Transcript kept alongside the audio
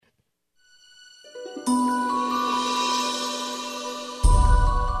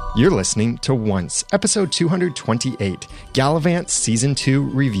You're listening to Once, episode 228, Galavant Season 2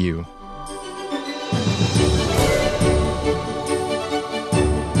 Review.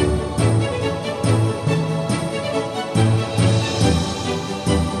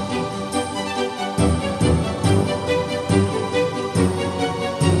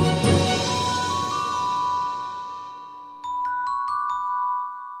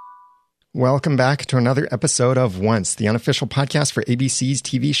 Welcome back to another episode of Once, the unofficial podcast for ABC's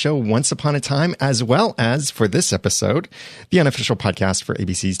TV show Once Upon a Time, as well as, for this episode, the unofficial podcast for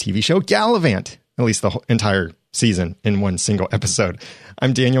ABC's TV show Galavant, at least the whole entire season in one single episode.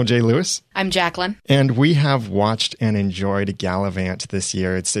 I'm Daniel J. Lewis. I'm Jacqueline. And we have watched and enjoyed Galavant this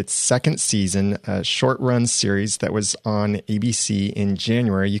year. It's its second season, a short-run series that was on ABC in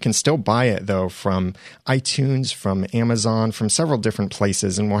January. You can still buy it, though, from iTunes, from Amazon, from several different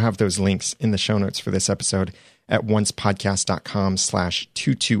places, and we'll have those links in the show notes for this episode at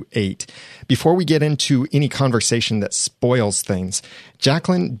oncepodcast.com/228. Before we get into any conversation that spoils things,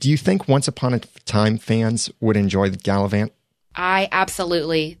 Jacqueline, do you think Once Upon a Time fans would enjoy the Galavant? I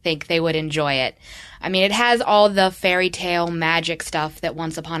absolutely think they would enjoy it. I mean, it has all the fairy tale magic stuff that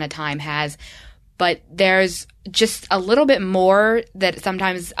Once Upon a Time has, but there's just a little bit more that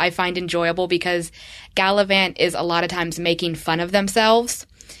sometimes I find enjoyable because Galavant is a lot of times making fun of themselves.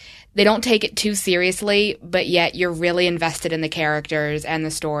 They don't take it too seriously, but yet you're really invested in the characters and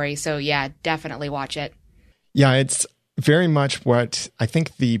the story. So yeah, definitely watch it. Yeah, it's very much what I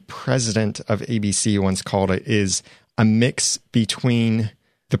think the president of ABC once called it is a mix between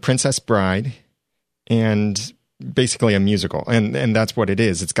The Princess Bride and basically a musical. And that's what it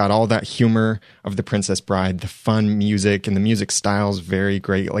is. It's got all that humor of The Princess Bride, the fun music, and the music styles vary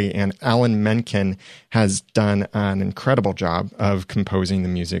greatly. And Alan Menken has done an incredible job of composing the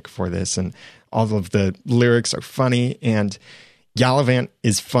music for this. And all of the lyrics are funny, and Galavant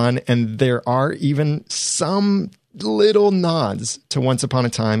is fun. And there are even some little nods to Once Upon a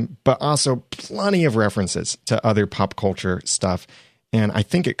Time, but also plenty of references to other pop culture stuff. And I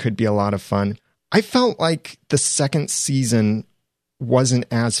think it could be a lot of fun. I felt like the second season wasn't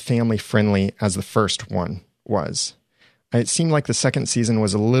as family friendly as the first one was. It seemed like the second season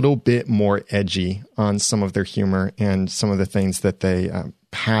was a little bit more edgy on some of their humor and some of the things that they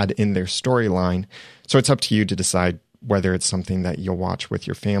had in their storyline. So it's up to you to decide whether it's something that you'll watch with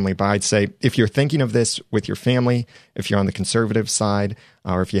your family. But I'd say if you're thinking of this with your family, if you're on the conservative side,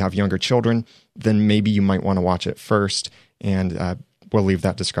 or if you have younger children, then maybe you might want to watch it first, and we'll leave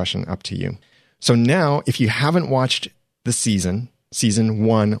that discussion up to you. So now, if you haven't watched the season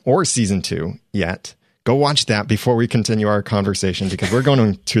 1 or season 2 yet, go watch that before we continue our conversation, because we're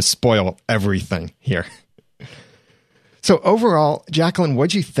going to spoil everything here. So overall, Jacqueline,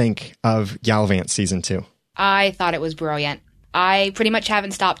 what'd you think of Galavant season 2? I thought it was brilliant. I pretty much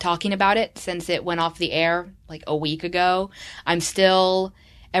haven't stopped talking about it since it went off the air like a week ago. I'm still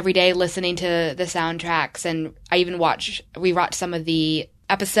every day listening to the soundtracks, and I even rewatch some of the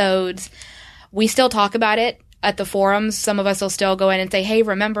episodes. We still talk about it at the forums. Some of us will still go in and say, hey,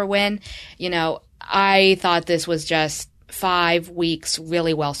 remember when? You know, I thought this was just 5 weeks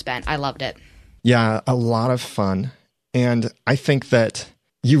really well spent. I loved it. Yeah, a lot of fun. And I think that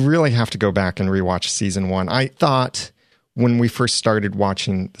you really have to go back and rewatch season 1. I thought when we first started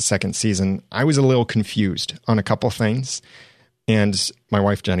watching the second season, I was a little confused on a couple things. And my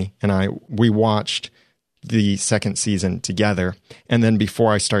wife, Jenny, and we watched the second season together. And then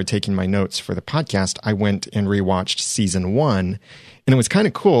before I started taking my notes for the podcast, I went and rewatched season 1. And it was kind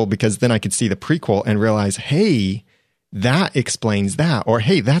of cool because then I could see the prequel and realize, hey, that explains that. Or,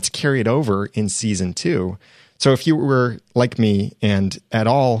 hey, that's carried over in season 2. So if you were like me and at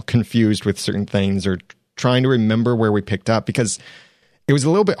all confused with certain things or trying to remember where we picked up, because it was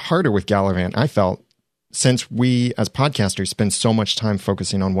a little bit harder with Galavant, I felt, since we as podcasters spend so much time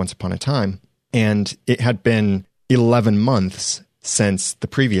focusing on Once Upon a Time. And it had been 11 months since the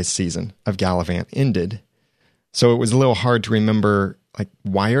previous season of Galavant ended. So it was a little hard to remember, like,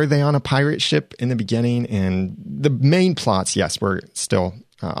 why are they on a pirate ship in the beginning? And the main plots, yes, were still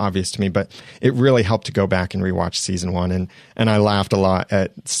obvious to me, but it really helped to go back and rewatch season 1. And I laughed a lot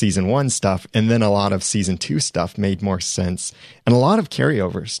at season 1 stuff. And then a lot of season 2 stuff made more sense. And a lot of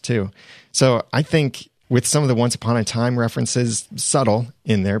carryovers, too. So I think with some of the Once Upon a Time references, subtle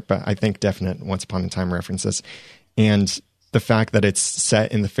in there, but I think definite Once Upon a Time references. And the fact that it's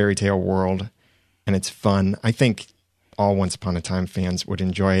set in the fairy tale world and it's fun, I think all Once Upon a Time fans would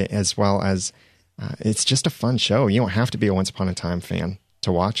enjoy it, as well as it's just a fun show. You don't have to be a Once Upon a Time fan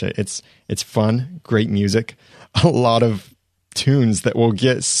to watch it. It's fun, great music, a lot of tunes that will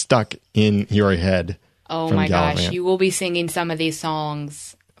get stuck in your head. Oh my gosh, you will be singing some of these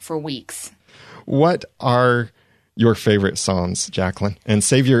songs for weeks. What are your favorite songs, Jacqueline? And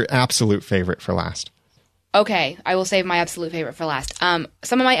save your absolute favorite for last. Okay, I will save my absolute favorite for last.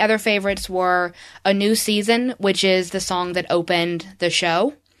 Some of my other favorites were A New Season, which is the song that opened the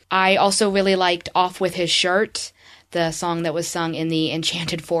show. I also really liked Off With His Shirt, the song that was sung in the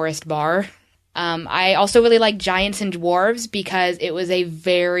Enchanted Forest bar. I also really liked Giants and Dwarves because it was a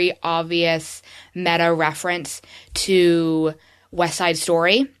very obvious meta reference to West Side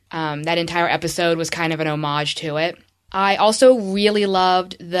Story. That entire episode was kind of an homage to it. I also really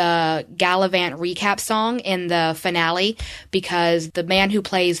loved the Gallivant recap song in the finale because the man who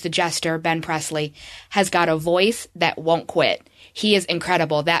plays the jester, Ben Presley, has got a voice that won't quit. He is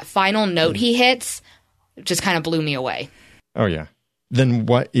incredible. That final note he hits just kind of blew me away. Oh, yeah. Then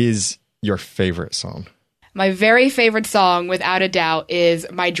what is your favorite song? My very favorite song, without a doubt, is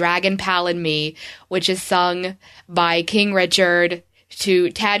My Dragon Pal and Me, which is sung by King Richard to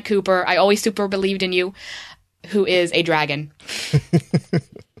Tad Cooper. I always super believed in you. Who is a dragon.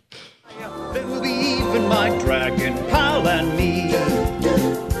 Believe in my dragon pal and me.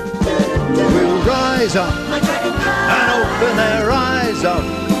 We'll rise up and open their eyes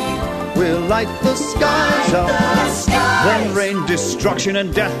up. We'll light the skies up, then rain destruction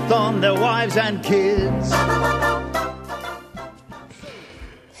and death on their wives and kids.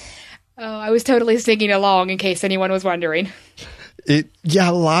 Oh, I was totally singing along in case anyone was wondering. A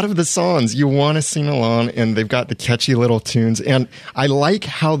lot of the songs you want to sing along, and they've got the catchy little tunes. And I like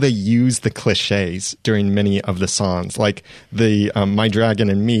how they use the cliches during many of the songs. Like the My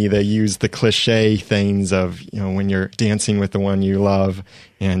Dragon and Me, they use the cliche things of, when you're dancing with the one you love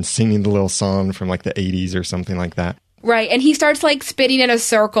and singing the little song from like the 80s or something like that. Right, and he starts like spinning in a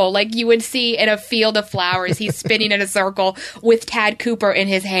circle, like you would see in a field of flowers. He's spinning in a circle with Tad Cooper in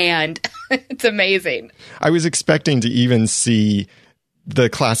his hand. It's amazing. I was expecting to even see the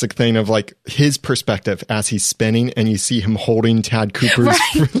classic thing of like his perspective as he's spinning, and you see him holding Tad Cooper's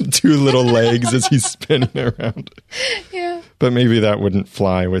two little legs as he's spinning around. Yeah, but maybe that wouldn't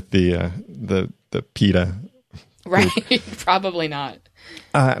fly with the PETA. Right, probably not.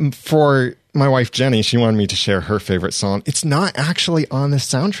 For my wife, Jenny, she wanted me to share her favorite song. It's not actually on the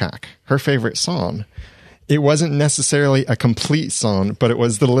soundtrack, her favorite song. It wasn't necessarily a complete song, but it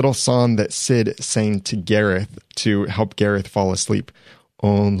was the little song that Sid sang to Gareth to help Gareth fall asleep.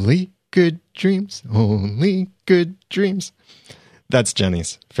 Only good dreams, only good dreams. That's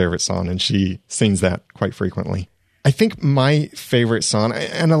Jenny's favorite song, and she sings that quite frequently. I think my favorite song,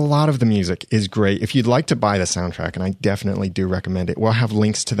 and a lot of the music is great. If you'd like to buy the soundtrack, and I definitely do recommend it, we'll have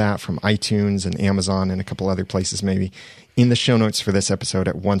links to that from iTunes and Amazon and a couple other places maybe in the show notes for this episode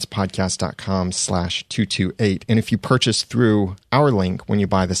at oncepodcast.com/228. And if you purchase through our link when you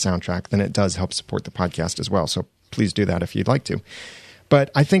buy the soundtrack, then it does help support the podcast as well. So please do that if you'd like to.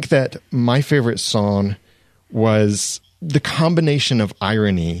 But I think that my favorite song was the combination of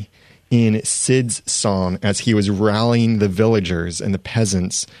irony in Sid's song as he was rallying the villagers and the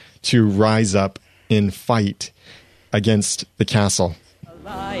peasants to rise up in fight against the castle.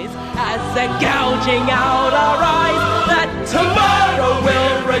 As they're gouging out our eyes, that tomorrow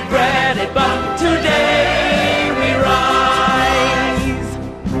we'll regret it, but today we rise.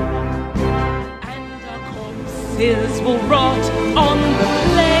 And our corpses will rot on the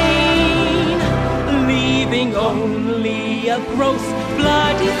plain, leaving only a gross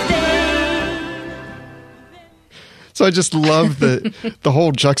bloody stain. So I just love the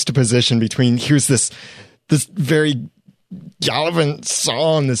whole juxtaposition between here's this very Gallivant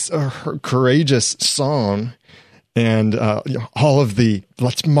song, this courageous song, and all of the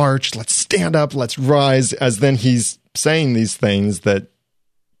let's march, let's stand up, let's rise, as then he's saying these things that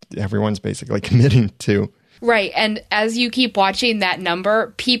everyone's basically committing to. Right, and as you keep watching that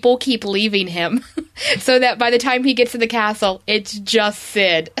number, people keep leaving him, so that by the time he gets to the castle, it's just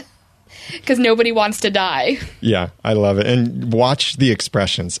Sid. Because nobody wants to die. Yeah, I love it. And watch the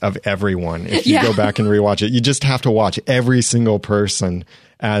expressions of everyone. If you go back and rewatch it, you just have to watch every single person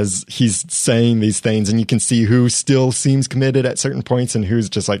as he's saying these things. And you can see who still seems committed at certain points and who's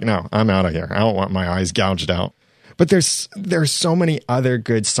just like, no, I'm out of here. I don't want my eyes gouged out. But there's so many other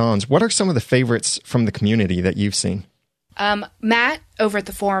good songs. What are some of the favorites from the community that you've seen? Matt over at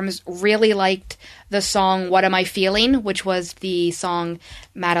the forums really liked the song What Am I Feeling, which was the song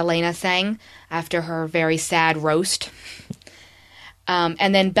Madalena sang after her very sad roast.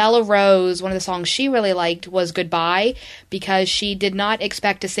 And then Bella Rose, one of the songs she really liked was Goodbye, because she did not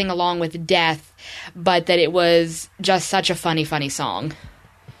expect to sing along with Death, but that it was just such a funny, funny song.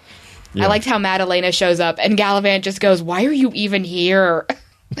 Yeah. I liked how Madalena shows up and Gallivant just goes, "Why are you even here?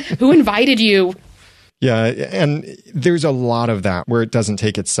 Who invited you?" Yeah, and there's a lot of that where it doesn't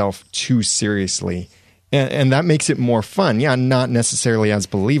take itself too seriously. And that makes it more fun. Yeah, not necessarily as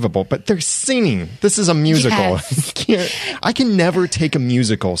believable, but they're singing. This is a musical. Yes. I can never take a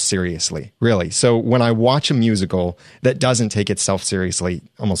musical seriously, really. So when I watch a musical that doesn't take itself seriously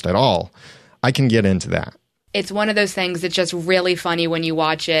almost at all, I can get into that. It's one of those things that's just really funny when you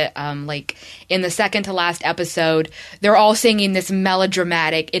watch it. Like in the second to last episode, they're all singing this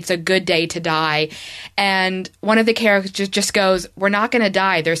melodramatic, "It's a good day to die." And one of the characters just goes, "We're not going to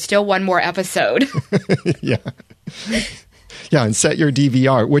die. There's still one more episode." Yeah. Yeah, and set your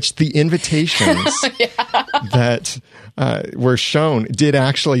DVR, which the invitations that were shown did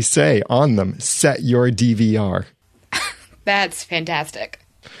actually say on them, set your DVR. That's fantastic.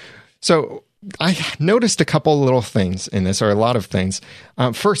 So I noticed a couple little things in this, or a lot of things.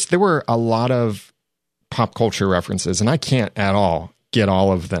 First, there were a lot of pop culture references, and I can't at all get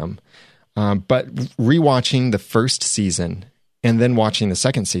all of them. But rewatching the first season and then watching the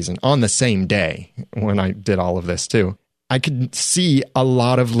second season on the same day when I did all of this too, I could see a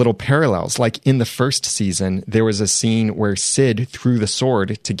lot of little parallels. Like in the first season, there was a scene where Sid threw the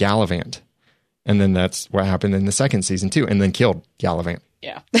sword to Gallivant. And then that's what happened in the second season too, and then killed Gallivant.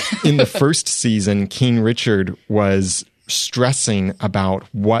 Yeah. In the first season, King Richard was stressing about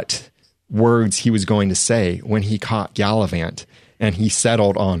what words he was going to say when he caught Gallivant, and he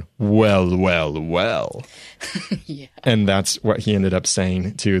settled on, well, well, well. Yeah. And that's what he ended up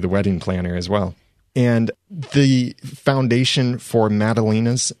saying to the wedding planner as well. And the foundation for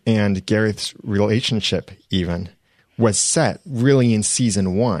Madalena's and Gareth's relationship even was set really in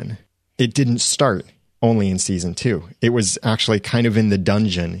season 1. It didn't start only in season 2. It was actually kind of in the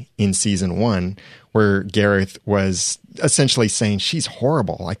dungeon in season 1 where Gareth was essentially saying, she's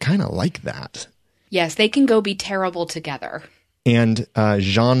horrible. I kind of like that. Yes, they can go be terrible together. And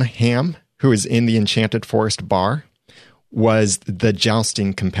Jean Ham, who is in the Enchanted Forest bar, was the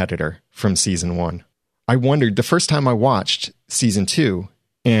jousting competitor from season 1. I wondered, the first time I watched season 2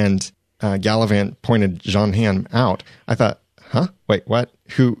 and Gallivant pointed Jean Ham out, I thought, huh? Wait, what?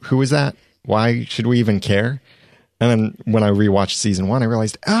 Who was that? Why should we even care? And then when I rewatched season 1, I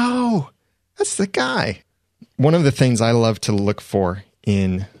realized, oh, that's the guy. One of the things I love to look for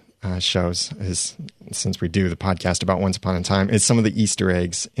in shows is, since we do the podcast about Once Upon a Time, is some of the Easter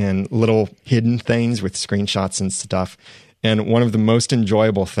eggs and little hidden things with screenshots and stuff. And one of the most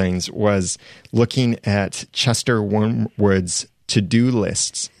enjoyable things was looking at Chester Wormwood's to-do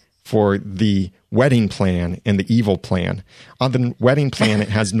lists for the wedding plan and the evil plan. On the wedding plan, it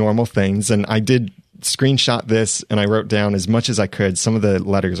has normal things, and I did screenshot this, and I wrote down as much as I could. Some of the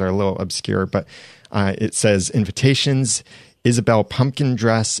letters are a little obscure, but it says, invitations, Isabel pumpkin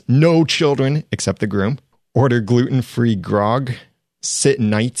dress, no children except the groom, order gluten-free grog, sit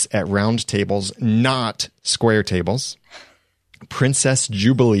nights at round tables, not square tables, Princess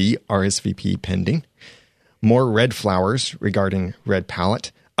Jubilee RSVP pending, more red flowers regarding red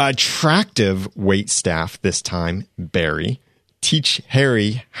palette, attractive waitstaff this time, Barry, teach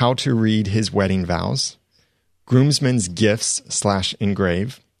Harry how to read his wedding vows, groomsmen's gifts /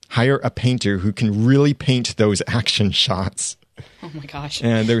 engrave, hire a painter who can really paint those action shots. Oh my gosh.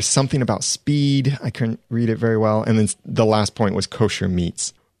 And there's something about speed. I couldn't read it very well. And then the last point was kosher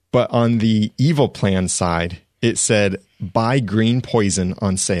meats. But on the evil plan side, it said, buy green poison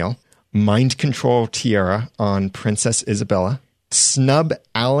on sale, mind control tiara on Princess Isabella, snub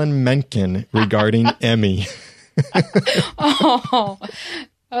Alan Menken regarding Emmy. Oh,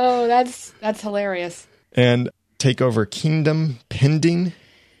 that's hilarious. And take over kingdom pending,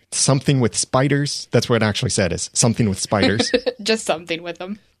 something with spiders. That's what it actually said, is something with spiders. Just something with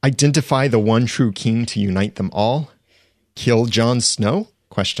them. Identify the one true king to unite them all. Kill Jon Snow?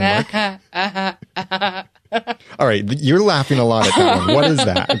 Question mark. All right, you're laughing a lot at that one. What is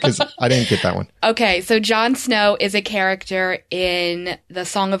that? Because I didn't get that one. Okay, so Jon Snow is a character in the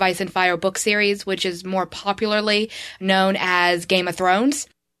Song of Ice and Fire book series, which is more popularly known as Game of Thrones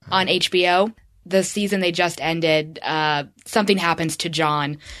on HBO. The season they just ended, something happens to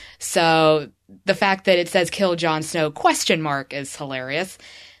Jon. So the fact that it says kill Jon Snow question mark is hilarious.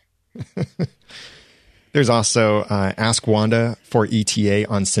 There's also Ask Wanda for ETA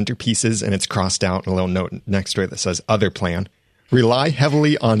on centerpieces, and it's crossed out in a little note next to it that says other plan. Rely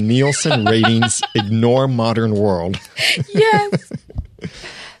heavily on Nielsen ratings, ignore modern world. Yes.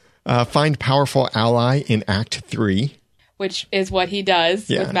 Find powerful ally in Act 3. Which is what he does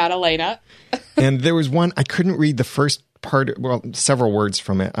with Madalena. And there was one, I couldn't read the first part, well, several words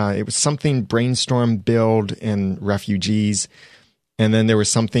from it. It was something brainstorm, build, and refugees. And then there was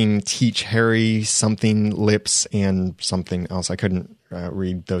something teach Harry, something lips, and something else. I couldn't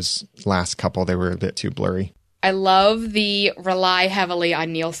read those last couple. They were a bit too blurry. I love the rely heavily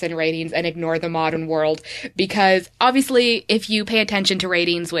on Nielsen ratings and ignore the modern world, because obviously if you pay attention to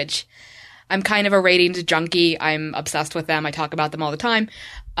ratings, which I'm kind of a ratings junkie, I'm obsessed with them, I talk about them all the time.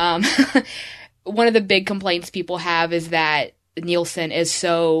 One of the big complaints people have is that Nielsen is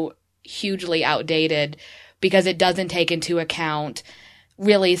so hugely outdated because it doesn't take into account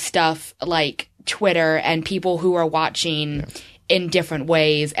really stuff like Twitter and people who are watching in different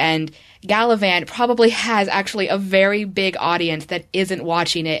ways. And Gallivant probably has actually a very big audience that isn't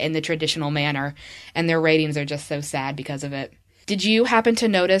watching it in the traditional manner, and their ratings are just so sad because of it. Did you happen to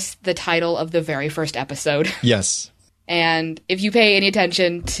notice the title of the very first episode? Yes. And if you pay any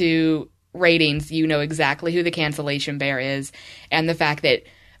attention to ratings, you know exactly who the cancellation bear is, and the fact that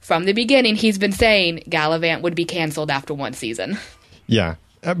from the beginning he's been saying Gallivant would be canceled after one season. Yeah.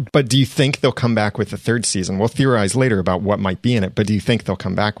 But do you think they'll come back with a third season? We'll theorize later about what might be in it, but do you think they'll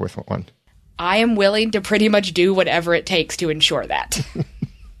come back with one? I am willing to pretty much do whatever it takes to ensure that.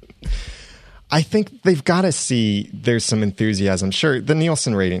 I think they've got to see there's some enthusiasm. Sure, the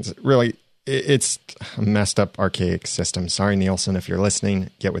Nielsen ratings, really, it's a messed up, archaic system. Sorry, Nielsen, if you're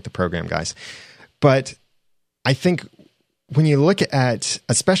listening, get with the program, guys. But I think when you look at,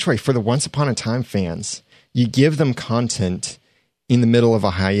 especially for the Once Upon a Time fans, you give them content in the middle of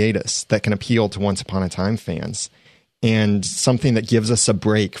a hiatus that can appeal to Once Upon a Time fans, and something that gives us a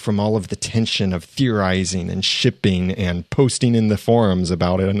break from all of the tension of theorizing and shipping and posting in the forums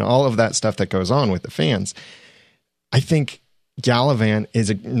about it and all of that stuff that goes on with the fans. I think Gallivant is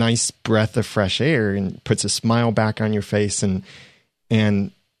a nice breath of fresh air and puts a smile back on your face, and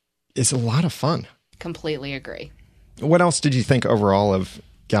it's a lot of fun. Completely agree. What else did you think overall of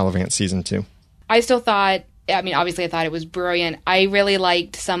Gallivant Season 2? I still thought, obviously I thought it was brilliant. I really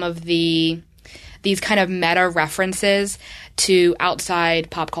liked some of these kind of meta references to outside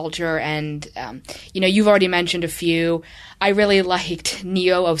pop culture. And, you've already mentioned a few. I really liked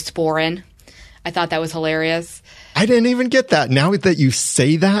Neo of Sporin. I thought that was hilarious. I didn't even get that. Now that you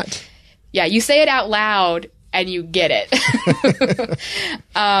say that. Yeah, you say it out loud and you get it.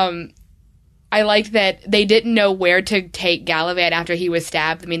 I liked that they didn't know where to take Gallivant after he was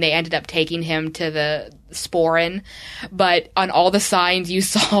stabbed. I mean, they ended up taking him to the Sporin, but on all the signs you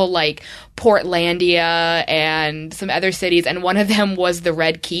saw like Portlandia and some other cities, and one of them was the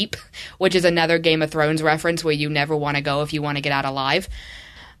Red Keep, which is another Game of Thrones reference where you never want to go if you want to get out alive.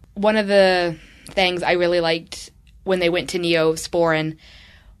 One of the things I really liked when they went to Neo Sporin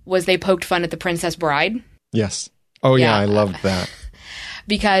was they poked fun at the Princess Bride. Yes. Oh yeah, I loved that.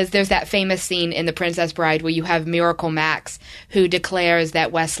 Because there's that famous scene in The Princess Bride where you have Miracle Max, who declares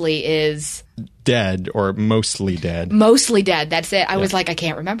that Wesley is dead, or mostly dead. Mostly dead. That's it. I was like, I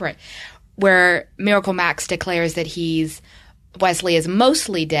can't remember it. Where Miracle Max declares that Wesley is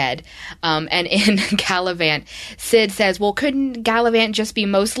mostly dead. And in Gallivant, Sid says, well, couldn't Gallivant just be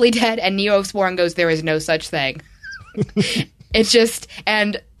mostly dead? And Neo of Sporin goes, there is no such thing. It's just,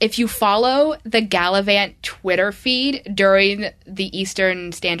 and if you follow the Gallivant Twitter feed during the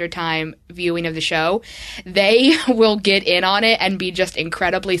Eastern Standard Time viewing of the show, they will get in on it and be just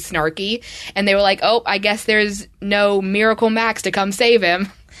incredibly snarky. And they were like, oh, I guess there's no Miracle Max to come save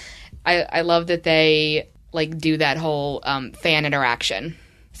him. I love that they do that whole fan interaction.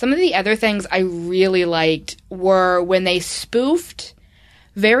 Some of the other things I really liked were when they spoofed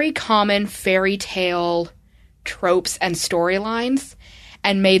very common fairy tale tropes and storylines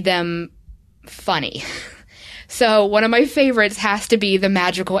and made them funny. So one of my favorites has to be the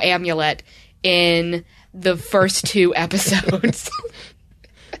magical amulet in the first two episodes.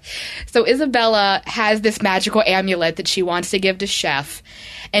 So Isabella has this magical amulet that she wants to give to Chef,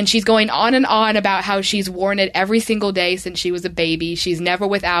 and she's going on and on about how she's worn it every single day since she was a baby. She's never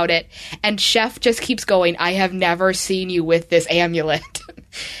without it. And Chef just keeps going, I have never seen you with this amulet.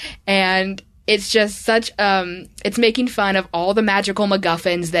 And it's just such, it's making fun of all the magical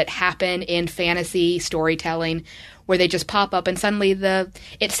MacGuffins that happen in fantasy storytelling, where they just pop up and suddenly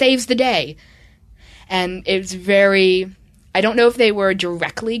it saves the day. And it's very, I don't know if they were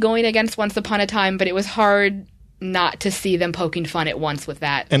directly going against Once Upon a Time, but it was hard not to see them poking fun at once with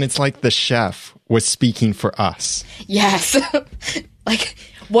that. And it's like the chef was speaking for us. Yes.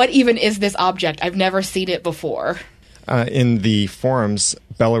 What even is this object? I've never seen it before. In the forums,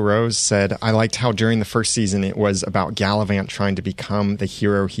 Bella Rose said, I liked how during the first season it was about Gallivant trying to become the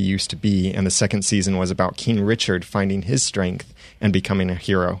hero he used to be, and the second season was about King Richard finding his strength and becoming a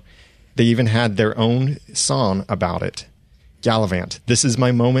hero. They even had their own song about it. Gallivant, this is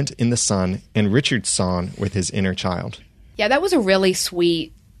my moment in the sun, and Richard's song with his inner child. Yeah, that was a really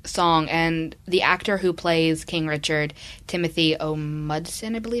sweet song, and the actor who plays King Richard, Timothy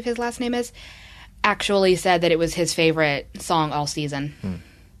Omudson, I believe his last name is, actually said that it was his favorite song all season. And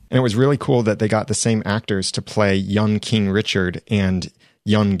it was really cool that they got the same actors to play young King Richard and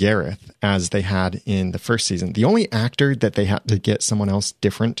young Gareth as they had in the first season. The only actor that they had to get someone else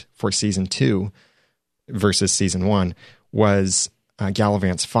different for season 2 versus season 1 was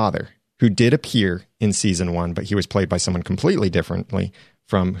Gallivant's father, who did appear in season 1, but he was played by someone completely differently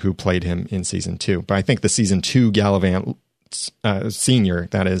from who played him in season 2. But I think the season 2 Gallivant senior,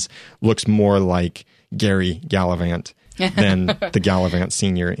 that is, looks more like Gary Gallivant than the Gallivant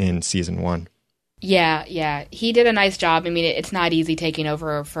senior in season 1. Yeah. He did a nice job. I mean, it's not easy taking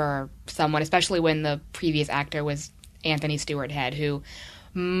over for someone, especially when the previous actor was Anthony Stewart Head, who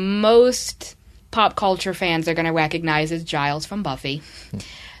most pop culture fans are going to recognize as Giles from Buffy.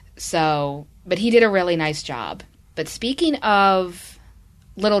 So, but he did a really nice job. But speaking of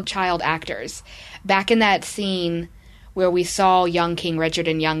little child actors, back in that scene where we saw young King Richard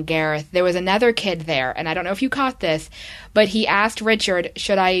and young Gareth, there was another kid there, and I don't know if you caught this, but he asked Richard,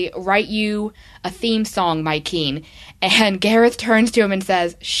 should I write you a theme song, my King? And Gareth turns to him and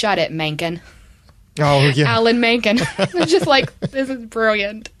says, shut it, Menken. Oh, yeah. Alan Menken. It's just like, this is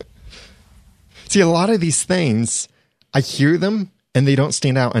brilliant. See, a lot of these things, I hear them, and they don't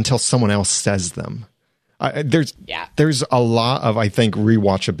stand out until someone else says them. There's a lot of, I think,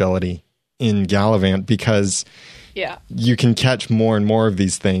 rewatchability in Gallivant because you can catch more and more of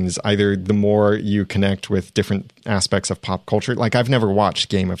these things, either the more you connect with different aspects of pop culture. Like, I've never watched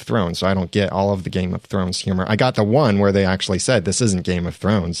Game of Thrones, so I don't get all of the Game of Thrones humor. I got the one where they actually said, this isn't Game of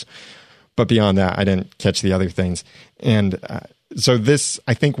Thrones. But beyond that, I didn't catch the other things. And so this,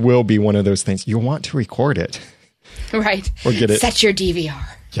 I think, will be one of those things. You'll want to record it. Right. Or get it. Set your DVR.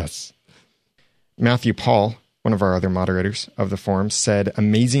 Yes. Matthew Paul, one of our other moderators of the forum, said,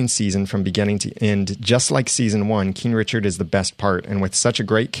 amazing season from beginning to end. Just like season 1, King Richard is the best part. And with such a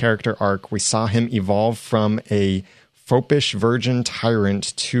great character arc, we saw him evolve from a fopish virgin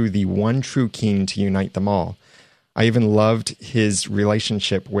tyrant to the one true king to unite them all. I even loved his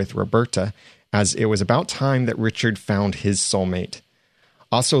relationship with Roberta, as it was about time that Richard found his soulmate.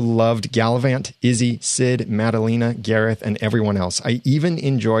 Also loved Gallivant, Izzy, Sid, Madalena, Gareth, and everyone else. I even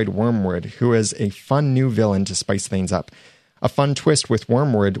enjoyed Wormwood, who is a fun new villain to spice things up. A fun twist with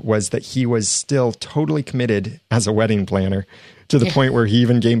Wormwood was that he was still totally committed as a wedding planner, to the point where he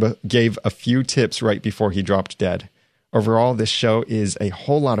even gave a few tips right before he dropped dead. Overall, this show is a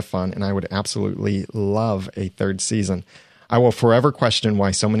whole lot of fun, and I would absolutely love a third season. I will forever question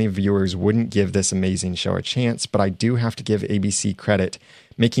why so many viewers wouldn't give this amazing show a chance, but I do have to give ABC credit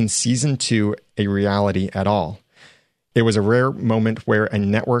making season 2 a reality at all. It was a rare moment where a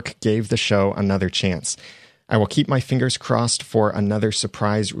network gave the show another chance. I will keep my fingers crossed for another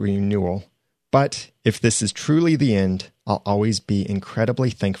surprise renewal. But if this is truly the end, I'll always be incredibly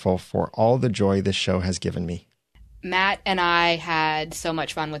thankful for all the joy this show has given me. Matt and I had so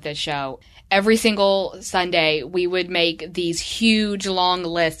much fun with this show. Every single Sunday, we would make these huge, long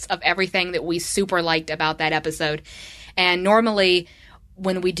lists of everything that we super liked about that episode. And normally,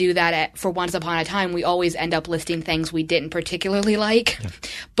 when we do that for Once Upon a Time, we always end up listing things we didn't particularly like. Yeah.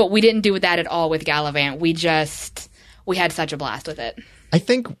 But we didn't do that at all with Gallivant. We had such a blast with it. I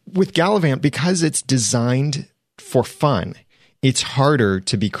think with Gallivant, because it's designed for fun, it's harder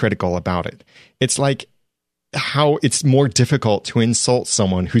to be critical about it. It's like how it's more difficult to insult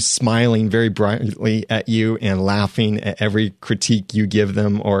someone who's smiling very brightly at you and laughing at every critique you give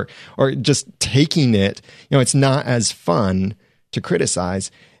them, or just taking it. You know, it's not as fun to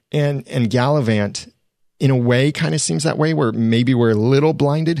criticize. And Gallivant, in a way, kind of seems that way, where maybe we're a little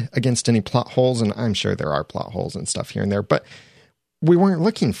blinded against any plot holes, and I'm sure there are plot holes and stuff here and there, but we weren't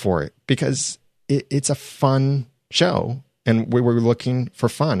looking for it because it's a fun show, and we were looking for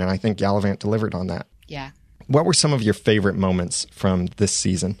fun, and I think Gallivant delivered on that. Yeah. What were some of your favorite moments from this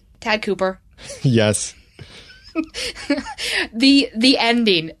season? Tad Cooper. Yes. The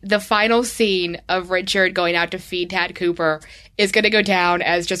ending, the final scene of Richard going out to feed Tad Cooper is going to go down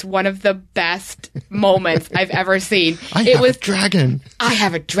as just one of the best moments I've ever seen. I have a dragon. I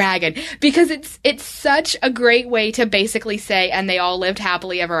have a dragon. Because it's such a great way to basically say, and they all lived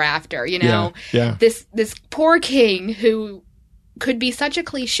happily ever after, you know? Yeah. This poor king who could be such a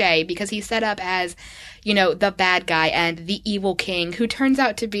cliche because he's set up as, you know, the bad guy and the evil king who turns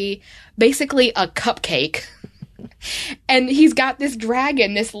out to be basically a cupcake. And he's got this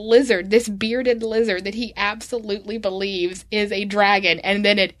dragon, this lizard, this bearded lizard that he absolutely believes is a dragon. And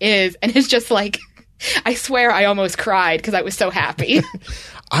then it is. And it's just like, I swear I almost cried because I was so happy.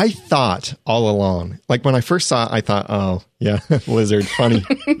 I thought all along, like when I first saw it, I thought, oh, yeah, lizard, funny,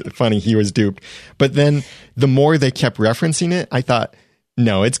 funny, he was duped. But then the more they kept referencing it, I thought,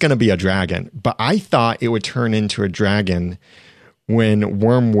 no, it's going to be a dragon. But I thought it would turn into a dragon when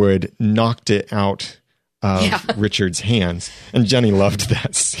Wormwood knocked it out of Richard's hands. And Jenny loved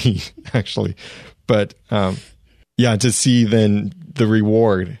that scene, actually. But yeah, to see then the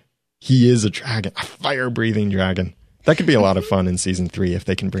reward, he is a dragon, a fire-breathing dragon. That could be a lot of fun in season 3 if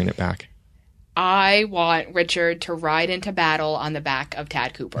they can bring it back. I want Richard to ride into battle on the back of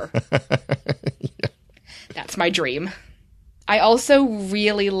Tad Cooper. Yeah. That's my dream. I also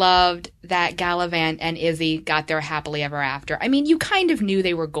really loved that Gallivant and Izzy got their happily ever after. I mean, you kind of knew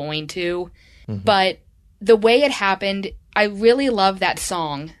they were going to, but the way it happened, I really love that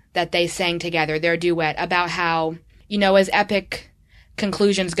song that they sang together, their duet, about how, you know, as epic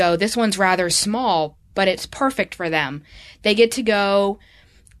conclusions go, this one's rather small, but it's perfect for them. They get to go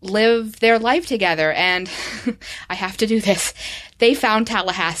live their life together, and I have to do this. They found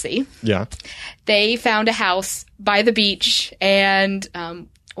Tallahassee. Yeah. They found a house by the beach, and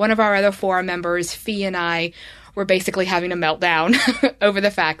one of our other forum members, Fee, and I were basically having a meltdown over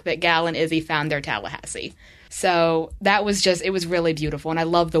the fact that Gal and Izzy found their Tallahassee. So that was just, it was really beautiful, and I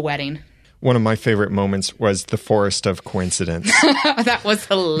love the wedding. One of my favorite moments was the forest of coincidence. That was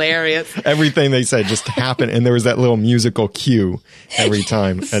hilarious. Everything they said just happened, and there was that little musical cue every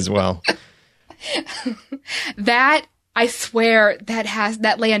time as well. That, I swear,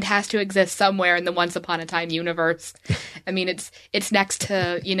 that land has to exist somewhere in the Once Upon a Time universe. I mean, it's next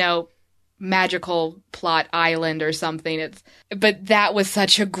to, you know, Magical Plot Island or something. But that was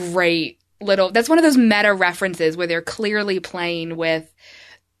such a great that's one of those meta references where they're clearly playing with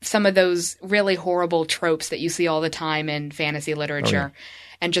some of those really horrible tropes that you see all the time in fantasy literature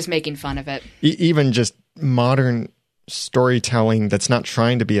and just making fun of it. Even just modern storytelling that's not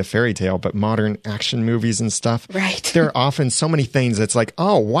trying to be a fairy tale, but modern action movies and stuff. Right. There are often so many things that's like,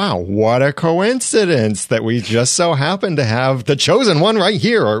 oh, wow, what a coincidence that we just so happen to have the chosen one right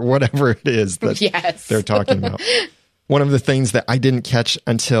here, or whatever it is that they're talking about. One of the things that I didn't catch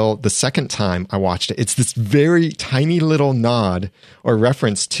until the second time I watched it, it's this very tiny little nod or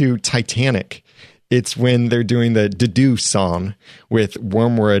reference to Titanic. It's when they're doing the Doo song with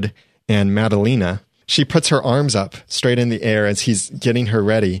Wormwood and Madalena. She puts her arms up straight in the air as he's getting her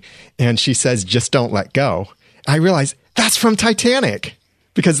ready, and she says, "Just don't let go." I realize that's from Titanic,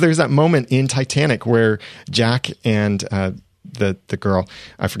 because there's that moment in Titanic where Jack and the girl,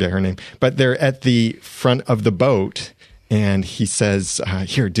 I forget her name, but they're at the front of the boat, and he says,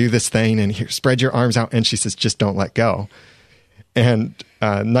 here, do this thing, and here, spread your arms out. And she says, "Just don't let go." And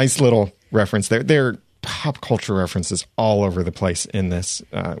nice little reference there. There are pop culture references all over the place in this,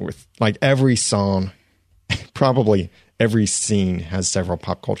 with like every song, probably every scene has several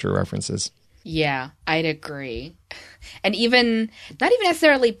pop culture references. Yeah, I'd agree. And even, not even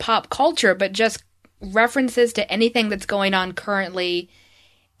necessarily pop culture, but just references to anything that's going on currently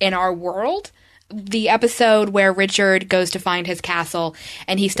in our world. The episode where Richard goes to find his castle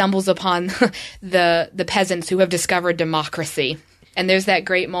and he stumbles upon the peasants who have discovered democracy. And there's that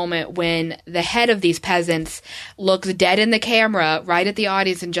great moment when the head of these peasants looks dead in the camera right at the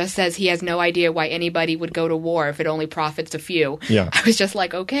audience and just says he has no idea why anybody would go to war if it only profits a few. Yeah. I was just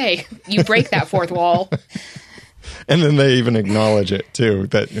like, okay, you break that fourth wall. And then they even acknowledge it too,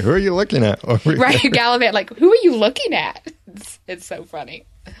 that who are you looking at? Right, Gallivant, like, who are you looking at? It's so funny.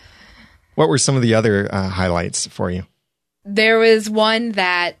 What were some of the other highlights for you? There was one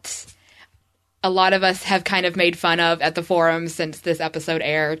that a lot of us have kind of made fun of at the forum since this episode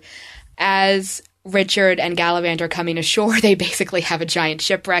aired. As Richard and Gallivant are coming ashore, they basically have a giant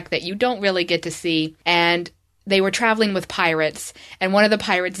shipwreck that you don't really get to see. And they were traveling with pirates, and one of the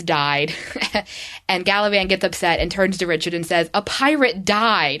pirates died. And Gallivant gets upset and turns to Richard and says, "A pirate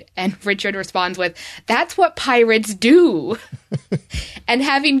died." And Richard responds with, "That's what pirates do." And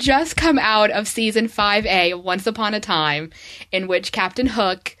having just come out of season 5A of Once Upon a Time, in which Captain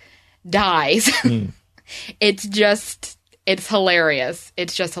Hook dies, it's hilarious.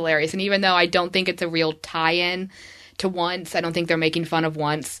 It's just hilarious. And even though I don't think it's a real tie-in to Once, I don't think they're making fun of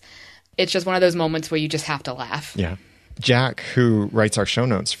Once, it's just one of those moments where you just have to laugh. Yeah. Jack, who writes our show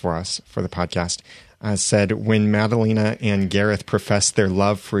notes for us for the podcast, said when Madalena and Gareth professed their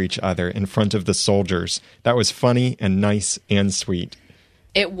love for each other in front of the soldiers, that was funny and nice and sweet.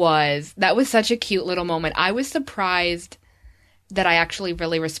 It was. That was such a cute little moment. I was surprised that I actually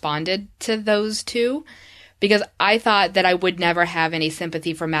really responded to those two, because I thought that I would never have any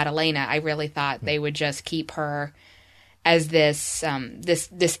sympathy for Madalena. I really thought they would just keep her as this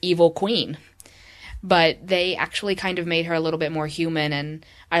evil queen. but they actually kind of made her a little bit more human, and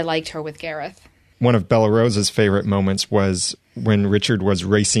I liked her with Gareth. One of Bella Rose's favorite moments was when Richard was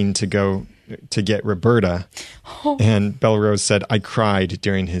racing to go to get Roberta, and Bella Rose said, "I cried"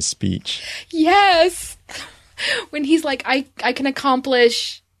 during his speech. Yes! When he's like, I can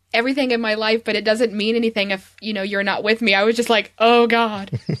accomplish everything in my life, but it doesn't mean anything if, you're not with me. I was just like, oh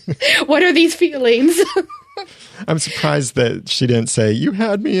God, what are these feelings? I'm surprised that she didn't say, "You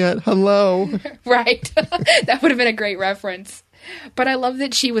had me at hello." Right. That would have been a great reference. But I love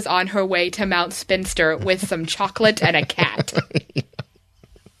that she was on her way to Mount Spinster with some chocolate and a cat.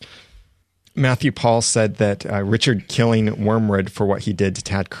 Matthew Paul said that Richard killing Wormwood for what he did to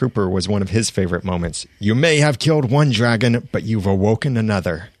Tad Cooper was one of his favorite moments. "You may have killed one dragon, but you've awoken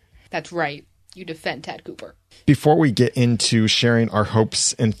another." That's right. You defend Tad Cooper. Before we get into sharing our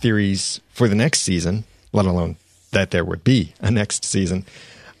hopes and theories for the next season, let alone that there would be a next season,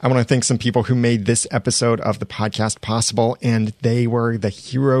 I want to thank some people who made this episode of the podcast possible, and they were the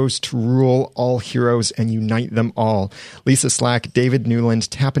heroes to rule all heroes and unite them all. Lisa Slack, David Newland,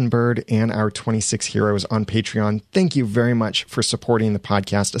 Tappenbird, and our 26 heroes on Patreon. Thank you very much for supporting the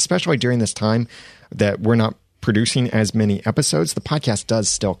podcast, especially during this time that we're not producing as many episodes. The podcast does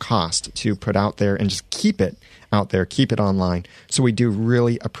still cost to put out there and just keep it out there, keep it online. So we do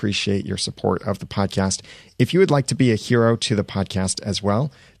really appreciate your support of the podcast. If you would like to be a hero to the podcast as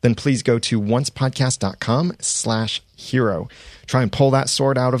well, then please go to oncepodcast.com/hero. Try and pull that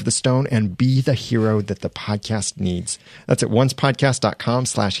sword out of the stone and be the hero that the podcast needs. That's at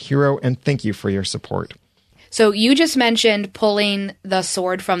oncepodcast.com/hero, and thank you for your support. So you just mentioned pulling the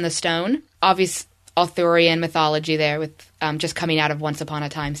sword from the stone. Obvious Arthurian mythology there with just coming out of Once Upon a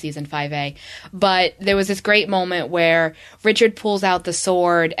Time season 5A. But there was this great moment where Richard pulls out the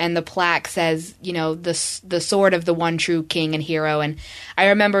sword and the plaque says, the sword of the one true king and hero. And I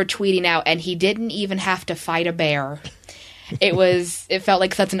remember tweeting out, and he didn't even have to fight a bear. It felt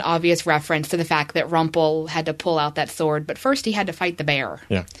like such an obvious reference to the fact that Rumpel had to pull out that sword, but first he had to fight the bear.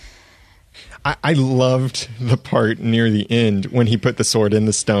 Yeah. I loved the part near the end when he put the sword in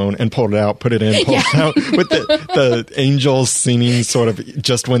the stone and pulled it out, put it in, pulled it out, with the angels singing sort of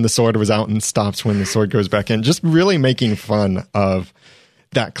just when the sword was out and stops when the sword goes back in. Just really making fun of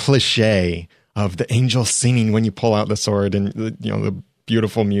that cliche of the angels singing when you pull out the sword and the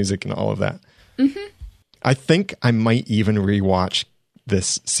beautiful music and all of that. Mm-hmm. I think I might even rewatch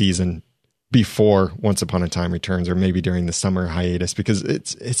this season before Once Upon a Time returns, or maybe during the summer hiatus, because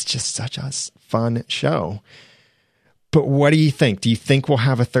it's just such a fun show. But what do you think? Do you think we'll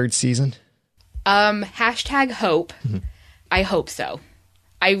have a third season? Hashtag hope. Mm-hmm. I hope so.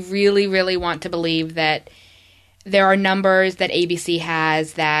 I really, really want to believe that there are numbers that ABC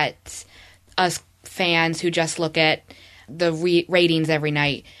has that us fans who just look at the ratings every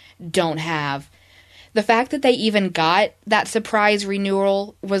night don't have. The fact that they even got that surprise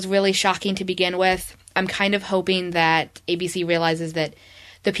renewal was really shocking to begin with. I'm kind of hoping that ABC realizes that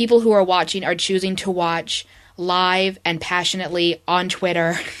the people who are watching are choosing to watch live and passionately on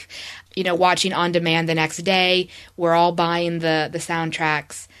Twitter, watching on demand the next day. We're all buying the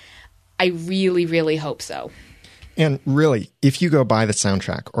soundtracks. I really, really hope so. And really, if you go buy the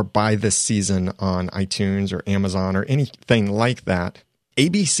soundtrack or buy this season on iTunes or Amazon or anything like that,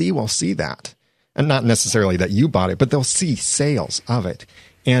 ABC will see that. And not necessarily that you bought it, but they'll see sales of it.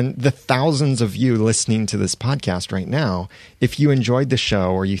 And the thousands of you listening to this podcast right now, if you enjoyed the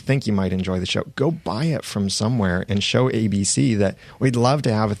show or you think you might enjoy the show, go buy it from somewhere and show ABC that we'd love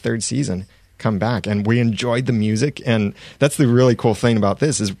to have a third season come back. And we enjoyed the music. And that's the really cool thing about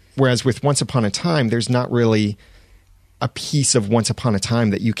this is, whereas with Once Upon a Time, there's not really a piece of Once Upon a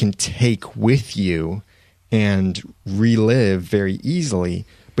Time that you can take with you and relive very easily.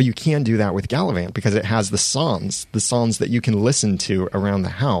 But you can do that with Gallivant because it has the songs that you can listen to around the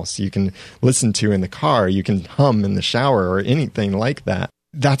house. You can listen to in the car. You can hum in the shower or anything like that.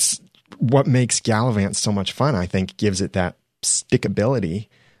 That's what makes Gallivant so much fun, I think, gives it that stickability.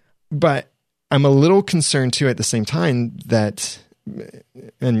 But I'm a little concerned, too, at the same time that,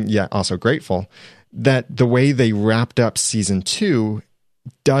 and yeah, also grateful, that the way they wrapped up season 2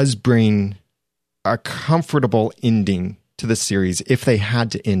 does bring a comfortable ending to the series if they had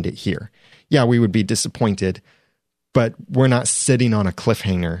to end it here. Yeah, we would be disappointed, but we're not sitting on a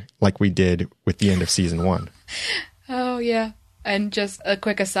cliffhanger like we did with the end of season 1. Oh, yeah. And just a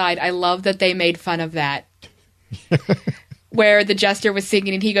quick aside, I love that they made fun of that. Where the jester was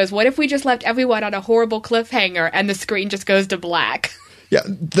singing and he goes, what if we just left everyone on a horrible cliffhanger and the screen just goes to black? Yeah,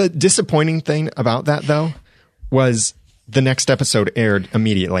 the disappointing thing about that, though, was the next episode aired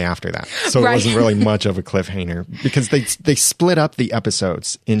immediately after that. So Right. it wasn't really much of a cliffhanger because they split up the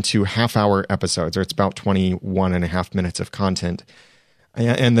episodes into half-hour episodes, or it's about 21 and a half minutes of content.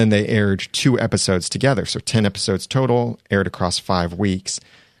 And then they aired 2 episodes together. So 10 episodes total, aired across 5 weeks.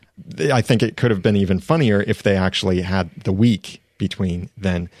 I think it could have been even funnier if they actually had the week between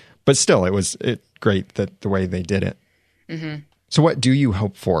then. But still, it was great that the way they did it. Mm-hmm. So what do you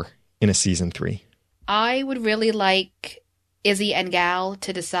hope for in a season 3? I would really like Izzy and Gal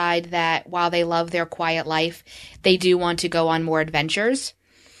to decide that while they love their quiet life, they do want to go on more adventures.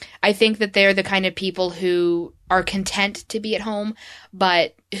 I think that they're the kind of people who are content to be at home,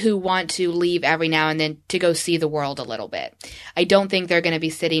 but who want to leave every now and then to go see the world a little bit. I don't think they're going to be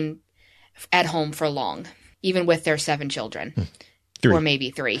sitting at home for long, even with their 7 children. 3. Or maybe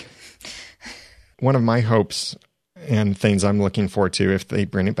 3. One of my hopes and things I'm looking forward to if they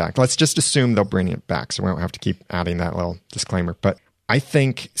bring it back. Let's just assume they'll bring it back, so we don't have to keep adding that little disclaimer. But I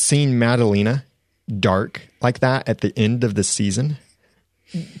think seeing Madalena dark like that at the end of the season,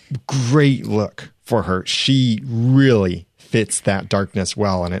 great look for her. She really fits that darkness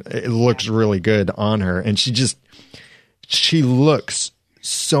well, and it looks really good on her. And she looks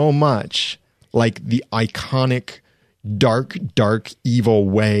so much like the iconic dark, evil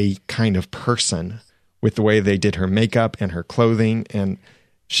way kind of person, with the way they did her makeup and her clothing, and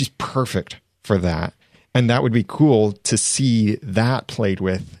she's perfect for that. And that would be cool to see that played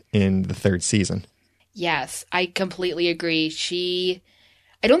with in the 3rd season. Yes, I completely agree.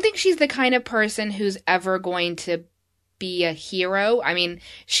 I don't think she's the kind of person who's ever going to be a hero. I mean,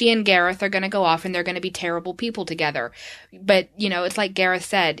 she and Gareth are going to go off and they're going to be terrible people together. But, it's like Gareth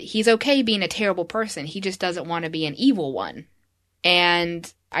said, he's okay being a terrible person. He just doesn't want to be an evil one.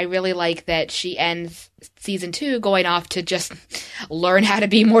 And I really like that she ends season 2 going off to just learn how to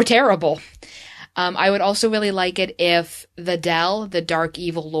be more terrible. I would also really like it if the Dell, the dark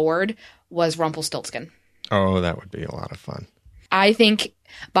evil lord, was Rumpelstiltskin. Oh, that would be a lot of fun. I think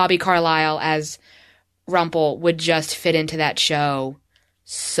Bobby Carlyle as Rumpel would just fit into that show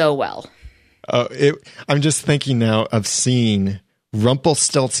so well. I'm just thinking now of seeing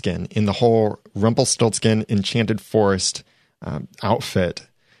Rumpelstiltskin in the whole Rumpelstiltskin Enchanted Forest outfit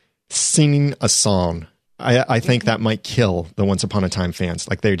singing a song. I think that might kill the Once Upon a Time fans.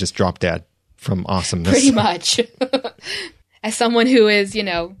 Like they just drop dead from awesomeness. Pretty much. As someone who is,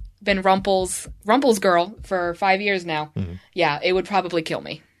 been Rumpel's girl for 5 years now. Mm-hmm. Yeah, it would probably kill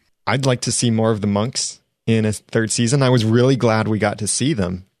me. I'd like to see more of the monks in a 3rd season. I was really glad we got to see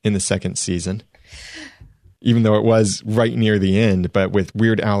them in the 2nd season, even though it was right near the end. But with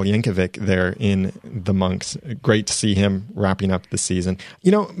Weird Al Yankovic there in the monks, great to see him wrapping up the season.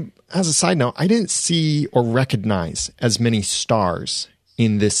 As a side note, I didn't see or recognize as many stars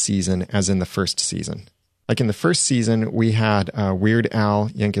in this season as in the 1st season. Like in the 1st season, we had Weird Al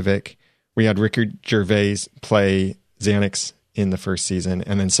Yankovic. We had Ricky Gervais play Xanax in the 1st season,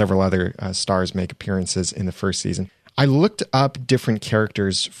 and then several other stars make appearances in the 1st season. I looked up different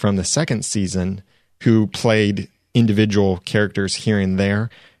characters from the 2nd season who played individual characters here and there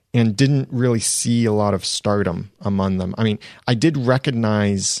and didn't really see a lot of stardom among them. I mean, I did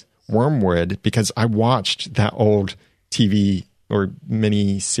recognize Wormwood because I watched that old TV or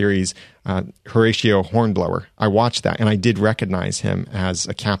mini series, Horatio Hornblower. I watched that and I did recognize him as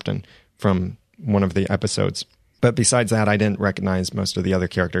a captain from one of the episodes. But besides that, I didn't recognize most of the other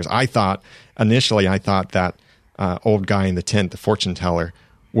characters. Initially I thought that old guy in the tent, the fortune teller,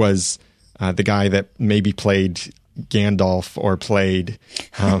 was the guy that maybe played Gandalf or played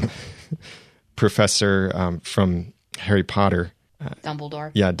Professor from Harry Potter.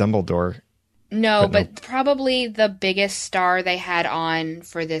 Dumbledore. Yeah, Dumbledore. No, but probably the biggest star they had on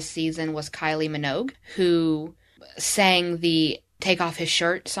for this season was Kylie Minogue, who sang the Take Off His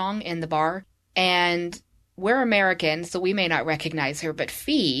Shirt song in the bar. And we're American, so we may not recognize her, but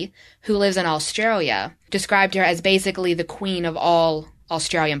Fee, who lives in Australia, described her as basically the queen of all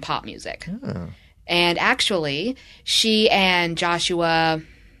Australian pop music. Oh. And actually, she and Joshua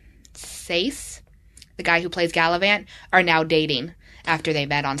Sace, the guy who plays Gallivant, are now dating after they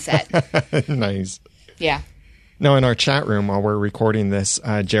met on set. Nice. Yeah. Now, in our chat room while we're recording this,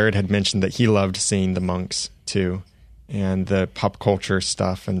 Jared had mentioned that he loved seeing the monks too, and the pop culture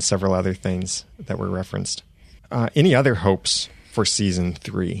stuff and several other things that were referenced. Any other hopes for season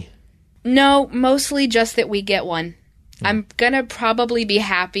 3? No, mostly just that we get one. I'm going to probably be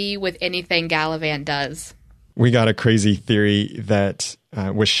happy with anything Gallivant does. We got a crazy theory that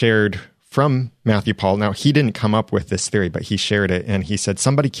was shared from Matthew Paul. Now, he didn't come up with this theory, but he shared it. And he said,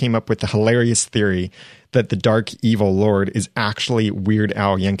 somebody came up with the hilarious theory that the Dark Evil Lord is actually Weird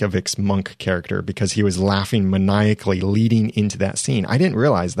Al Yankovic's monk character because he was laughing maniacally leading into that scene. I didn't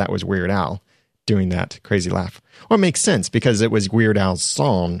realize that was Weird Al doing that crazy laugh. Well, it makes sense because it was Weird Al's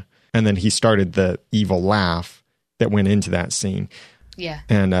song, and then he started the evil laugh that went into that scene. Yeah.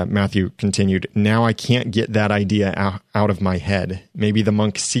 And Matthew continued, now I can't get that idea out of my head. Maybe the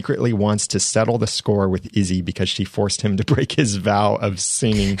monk secretly wants to settle the score with Izzy because she forced him to break his vow of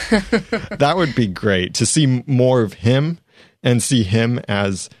singing. That would be great to see more of him and see him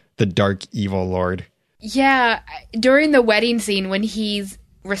as the Dark Evil Lord. Yeah. During the wedding scene, when he's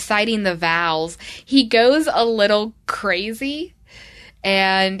reciting the vows, he goes a little crazy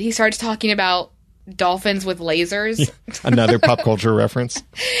and he starts talking about dolphins with lasers. Another pop culture reference.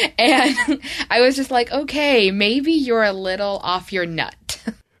 And I was just like, okay, maybe you're a little off your nut.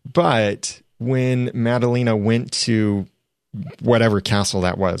 But when Madalena went to whatever castle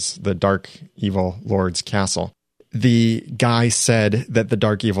that was, the Dark Evil Lord's castle, the guy said that the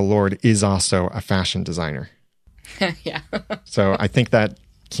Dark Evil Lord is also a fashion designer. Yeah. So I think that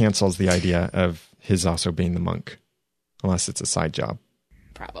cancels the idea of his also being the monk, unless it's a side job.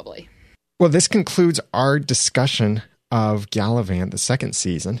 Probably. Well, this concludes our discussion of Gallivant, the second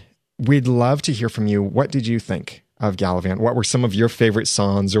season. We'd love to hear from you. What did you think of Gallivant? What were some of your favorite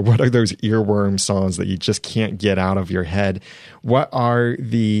songs, or what are those earworm songs that you just can't get out of your head? What are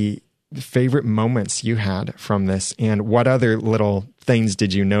the favorite moments you had from this, and what other little things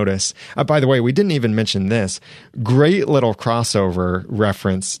did you notice? By the way, we didn't even mention this. Great little crossover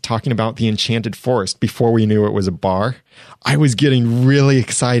reference talking about the Enchanted Forest before we knew it was a bar. I was getting really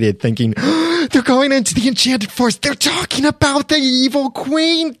excited thinking, oh, they're going into the Enchanted Forest. They're talking about the evil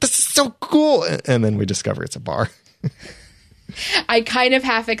queen. This is so cool. And then we discover it's a bar. I kind of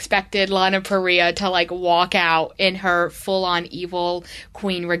half expected Lana Parrilla to like walk out in her full-on evil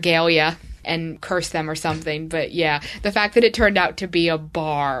queen regalia and curse them or something. But yeah, the fact that it turned out to be a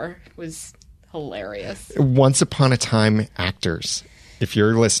bar was hilarious. Once upon a time actors, if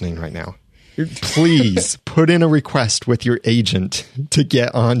you're listening right now, please put in a request with your agent to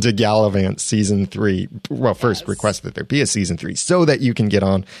get on to Gallivant season 3. Well, first request that there be a season 3 so that you can get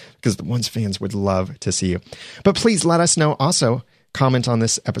on, because the Once fans would love to see you. But please let us know also. Comment on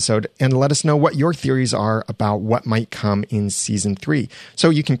this episode and let us know what your theories are about what might come in season 3. So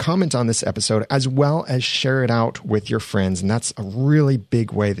you can comment on this episode as well as share it out with your friends. And that's a really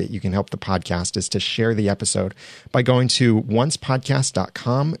big way that you can help the podcast, is to share the episode by going to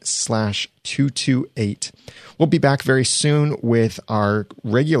oncepodcast.com/228. We'll be back very soon with our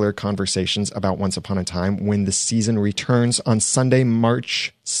regular conversations about Once Upon a Time when the season returns on Sunday,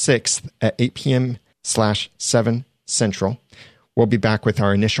 March 6th at 8 p.m./7 Central. We'll be back with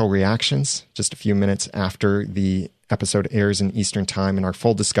our initial reactions just a few minutes after the episode airs in Eastern Time and our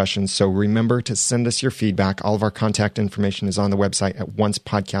full discussion. So remember to send us your feedback. All of our contact information is on the website at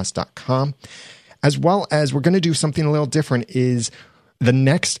oncepodcast.com. As well as we're going to do something a little different, is the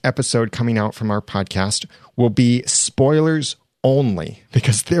next episode coming out from our podcast will be spoilers only,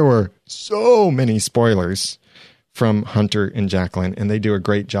 because there were so many spoilers from Hunter and Jacqueline, and they do a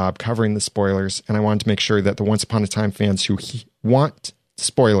great job covering the spoilers. And I wanted to make sure that the Once Upon a Time fans who want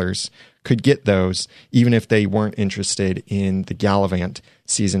spoilers could get those, even if they weren't interested in the Gallivant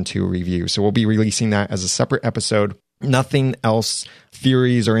season 2 review. So we'll be releasing that as a separate episode. Nothing else,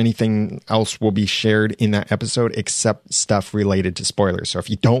 theories or anything else will be shared in that episode except stuff related to spoilers. So if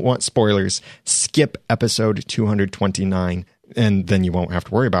you don't want spoilers, skip episode 229. And then you won't have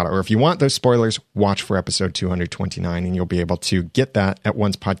to worry about it. Or if you want those spoilers, watch for episode 229 and you'll be able to get that at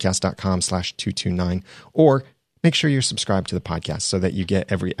oncepodcast.com/229. Or make sure you're subscribed to the podcast so that you get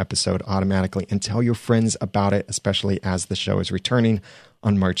every episode automatically, and tell your friends about it, especially as the show is returning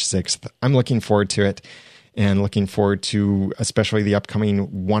on March 6th. I'm looking forward to it, and looking forward to especially the upcoming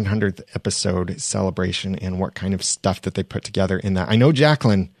 100th episode celebration and what kind of stuff that they put together in that. I know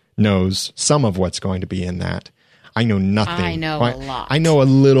Jacqueline knows some of what's going to be in that. I know nothing. I know a lot. I know a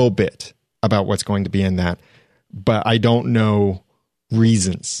little bit about what's going to be in that, but I don't know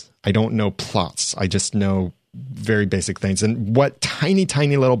reasons. I don't know plots. I just know very basic things. And what tiny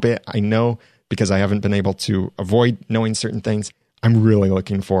little bit I know, because I haven't been able to avoid knowing certain things, I'm really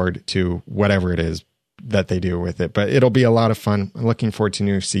looking forward to whatever it is that they do with it. But it'll be a lot of fun. I'm looking forward to a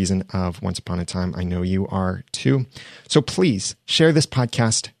new season of Once Upon a Time. I know you are too. So please share this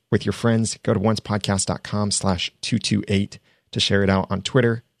podcast with your friends. Go to oncepodcast.com/228 to share it out on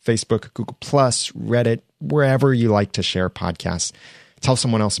Twitter, Facebook, Google+, Reddit, wherever you like to share podcasts. Tell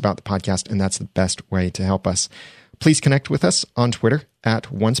someone else about the podcast, and that's the best way to help us. Please connect with us on Twitter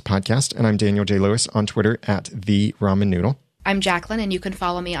at Once Podcast, and I'm Daniel J. Lewis on Twitter at The Ramen Noodle. I'm Jacqueline, and you can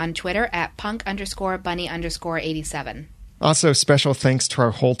follow me on Twitter at punk_bunny_87. Also, special thanks to our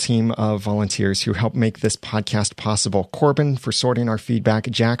whole team of volunteers who helped make this podcast possible. Corbin for sorting our feedback,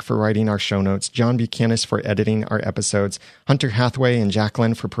 Jack for writing our show notes, John Buchanan for editing our episodes, Hunter Hathaway and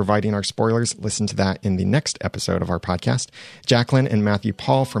Jacqueline for providing our spoilers. Listen to that in the next episode of our podcast. Jacqueline and Matthew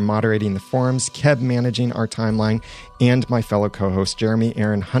Paul for moderating the forums, Keb managing our timeline, and my fellow co-hosts, Jeremy,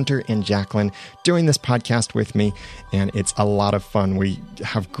 Aaron, Hunter, and Jacqueline doing this podcast with me. And it's a lot of fun. We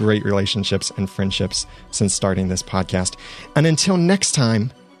have great relationships and friendships since starting this podcast. And until next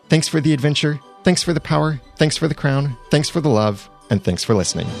time, thanks for the adventure, thanks for the power, thanks for the crown, thanks for the love, and thanks for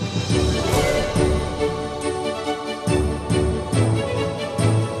listening.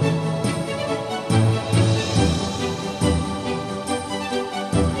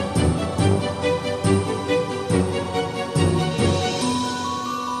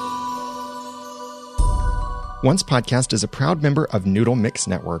 Once Podcast is a proud member of Noodle Mix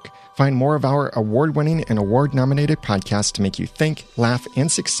Network. Find more of our award-winning and award-nominated podcasts to make you think, laugh,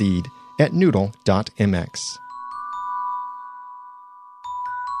 and succeed at noodle.mx.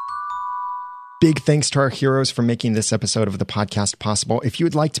 Big thanks to our heroes for making this episode of the podcast possible. If you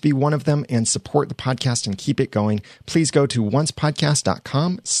would like to be one of them and support the podcast and keep it going, please go to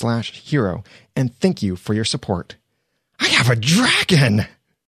oncepodcast.com/hero. And thank you for your support. I have a dragon!